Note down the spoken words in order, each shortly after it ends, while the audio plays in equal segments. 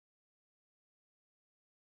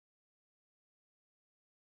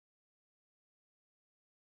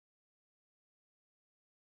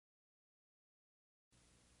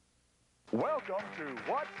Welcome to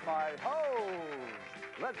What's My Hose?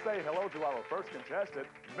 Let's say hello to our first contestant,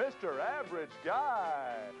 Mr. Average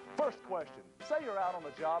Guy. First question, say you're out on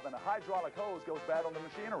the job and a hydraulic hose goes bad on the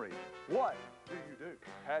machinery. What do you do?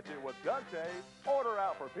 Patch it with duct tape, order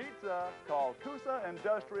out for pizza, call Coosa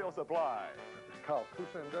Industrial Supply. Call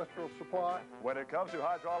Coosa Industrial Supply? When it comes to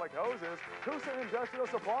hydraulic hoses, Coosa Industrial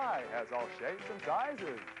Supply has all shapes and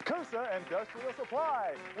sizes. Coosa Industrial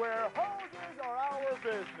Supply, where hoses are our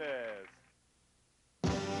business.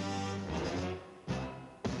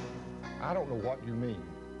 I don't know what you mean.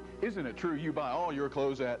 Isn't it true you buy all your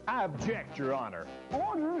clothes at... I object, Your Honor.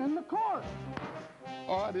 Order in the court.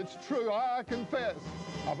 All right, it's true. I confess.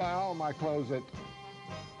 I buy all my clothes at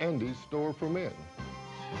Andy's Store for Men.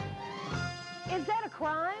 Is that a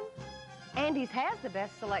crime? Andy's has the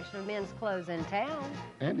best selection of men's clothes in town.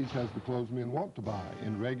 Andy's has the clothes men want to buy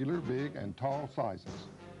in regular, big, and tall sizes.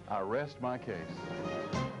 I rest my case.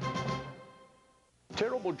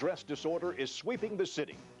 Terrible dress disorder is sweeping the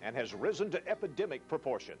city and has risen to epidemic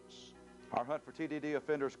proportions. Our hunt for TDD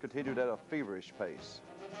offenders continued at a feverish pace.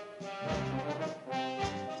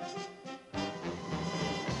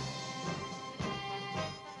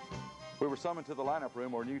 We were summoned to the lineup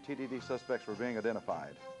room where new TDD suspects were being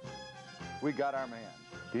identified. We got our man.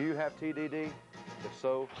 Do you have TDD? If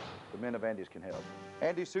so, the men of Andy's can help.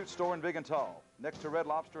 Andy's Suit Store in Big and Tall, next to Red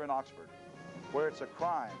Lobster in Oxford, where it's a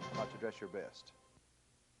crime not to dress your best.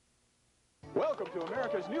 Welcome to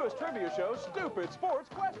America's newest trivia show, Stupid Sports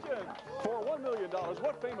Questions. For $1 million,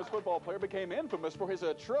 what famous football player became infamous for his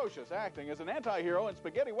atrocious acting as an anti-hero in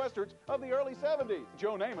spaghetti westerns of the early 70s?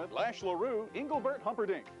 Joe Namath, Lash LaRue, Engelbert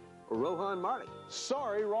Humperdinck. Rohan Marty.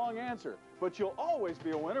 Sorry, wrong answer. But you'll always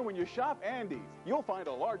be a winner when you shop Andy's. You'll find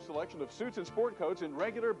a large selection of suits and sport coats in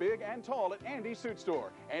regular, big, and tall at Andy's Suit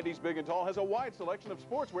Store. Andy's Big and Tall has a wide selection of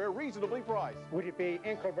sportswear reasonably priced. Would it be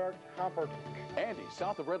Engelbert Humperdinck? Andy's,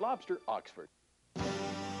 south of Red Lobster, Oxford.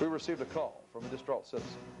 We received a call from a distraught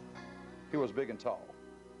citizen. He was big and tall.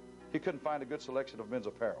 He couldn't find a good selection of men's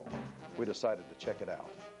apparel. We decided to check it out.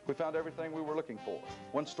 We found everything we were looking for.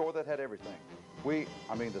 One store that had everything.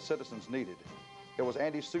 The citizens needed. It was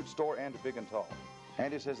Andy's Suit Store and Big and Tall.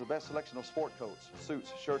 Andy's has the best selection of sport coats,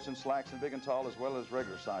 suits, shirts, and slacks in Big and Tall, as well as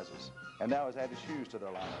regular sizes. And now has added shoes to their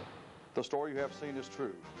lineup. The story you have seen is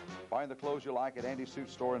true. Find the clothes you like at Andy's Suit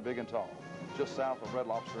Store in Big and Tall, just south of Red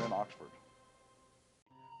Lobster in Oxford.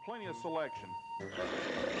 Plenty of selection.